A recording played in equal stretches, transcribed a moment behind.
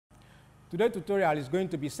Today's tutorial is going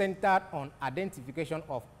to be centered on identification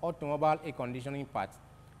of automobile air conditioning parts,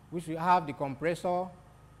 which we have the compressor,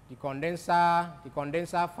 the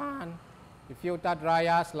condenser fan, the filter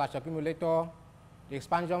dryer / accumulator, the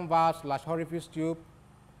expansion valve / orifice tube,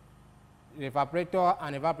 the evaporator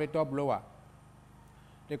and evaporator blower.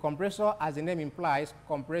 The compressor, as the name implies,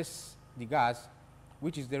 compresses the gas,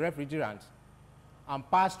 which is the refrigerant, and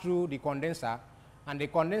pass through the condenser, and the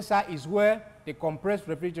condenser is where the compressed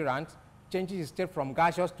refrigerant changes its state from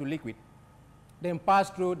gaseous to liquid, then pass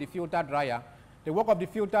through the filter dryer. The work of the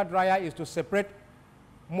filter dryer is to separate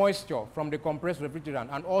moisture from the compressed refrigerant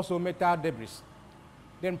and also metal debris,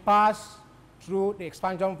 then pass through the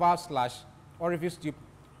expansion valve / orifice tube,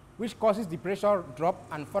 which causes the pressure drop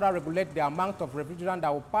and further regulate the amount of refrigerant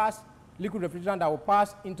that will pass, liquid refrigerant that will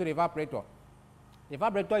pass into the evaporator. The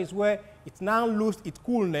evaporator is where it now loses its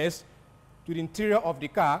coolness to the interior of the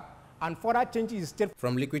car and further changes its state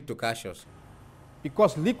from liquid to gaseous.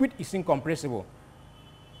 Because liquid is incompressible,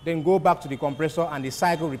 then go back to the compressor and the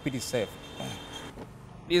cycle repeats itself.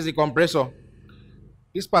 This is the compressor.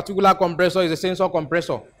 This particular compressor is a sensor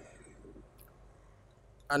compressor.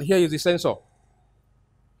 And here is the sensor.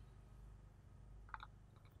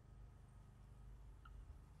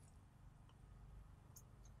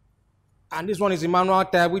 And this one is the manual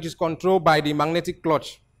type, which is controlled by the magnetic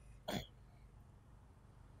clutch.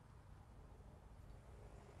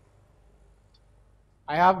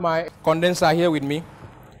 I have my condenser here with me,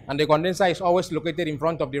 and the condenser is always located in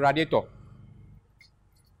front of the radiator.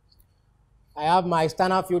 I have my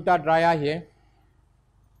external filter dryer here.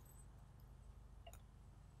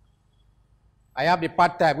 I have the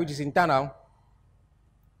part type, which is internal.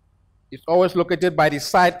 It's always located by the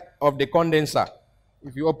side of the condenser.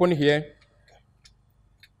 If you open here,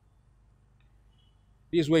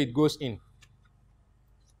 this is where it goes in.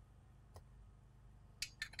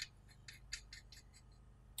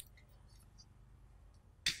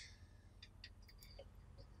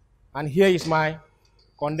 And here is my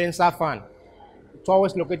condenser fan. It's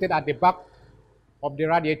always located at the back of the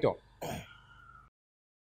radiator.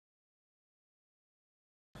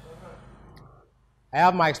 I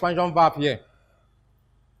have my expansion valve here.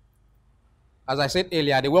 As I said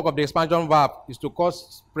earlier, the work of the expansion valve is to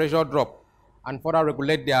cause pressure drop and further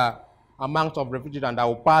regulate the amount of refrigerant that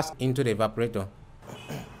will pass into the evaporator.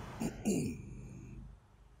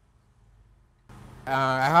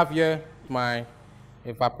 I have here my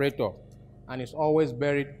evaporator, and it's always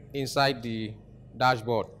buried inside the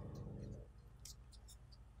dashboard.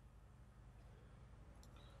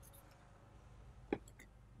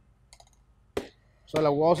 So I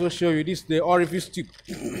will also show you this, the orifice tube.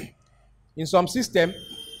 In some system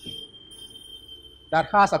that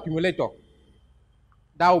has accumulator,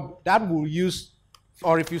 that will use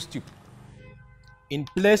orifice tube in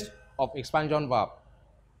place of expansion valve.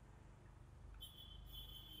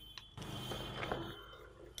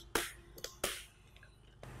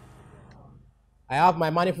 I have my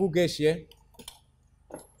manifold gauge here.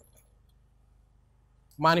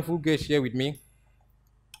 Manifold gauge here with me.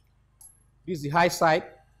 This is the high side,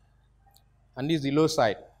 and this is the low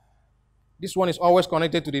side. This one is always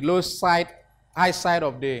connected to the low side, high side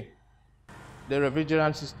of the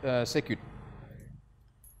refrigerant circuit.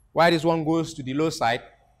 While this one goes to the low side,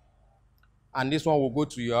 and this one will go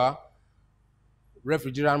to your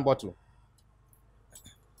refrigerant bottle.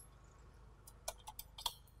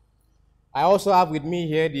 I also have with me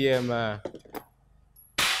here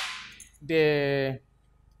the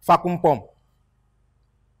vacuum pump.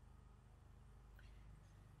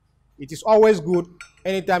 It is always good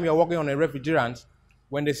anytime you're working on a refrigerant,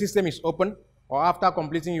 when the system is open or after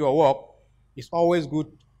completing your work, it's always good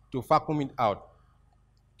to vacuum it out,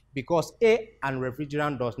 because air and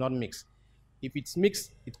refrigerant does not mix. If it's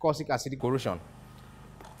mixed, it causes acidic corrosion.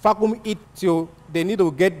 Vacuum it till they need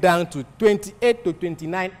to get down to 28 to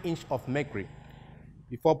 29 inches of mercury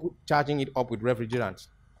before charging it up with refrigerant.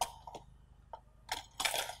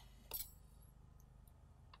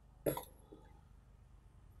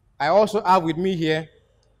 I also have with me here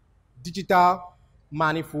digital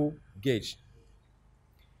manifold gauge.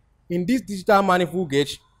 In this digital manifold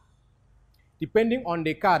gauge, depending on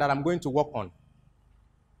the car that I'm going to work on,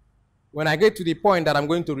 when I get to the point that I'm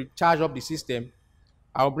going to recharge up the system,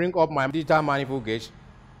 I'll bring up my digital manifold gauge.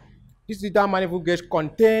 This digital manifold gauge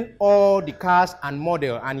contains all the cars and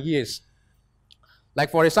model and years.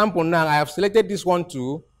 Like for example, now I have selected this one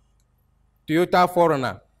to Toyota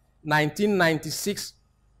 4Runner, 1996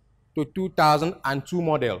 to 2002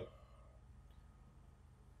 model.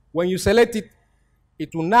 When you select it, it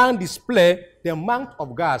will now display the amount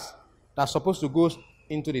of gas that's supposed to go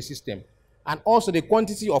into the system, and also the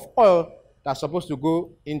quantity of oil that's supposed to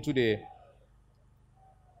go into the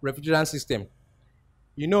refrigerant system.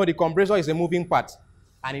 You know, the compressor is a moving part,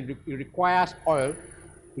 and it requires oil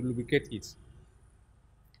to lubricate it.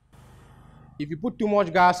 If you put too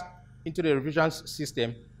much gas into the refrigerant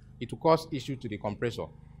system, it will cause issue to the compressor.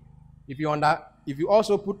 If you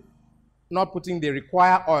also not putting the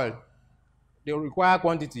required oil, the required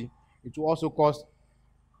quantity, it will also cause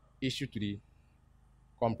issue to the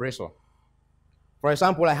compressor. For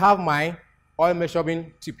example, I have my oil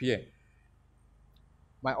measuring tip here,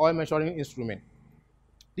 my oil measuring instrument.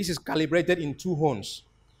 This is calibrated in 2 horns.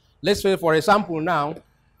 Let's say, for example, now,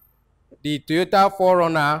 the Toyota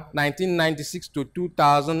 4Runner 1996 to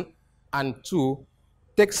 2002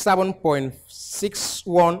 takes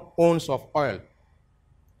 7.61 ounces of oil.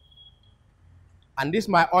 And this,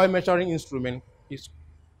 my oil measuring instrument, is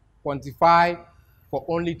quantified for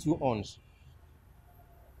only 2 ounces.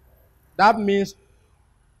 That means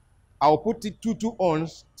I'll put it to 2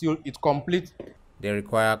 ounces till it completes the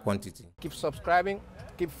required quantity. Keep subscribing,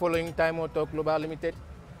 keep following Timemo Global Limited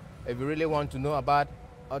if you really want to know about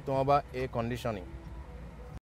automobile air conditioning.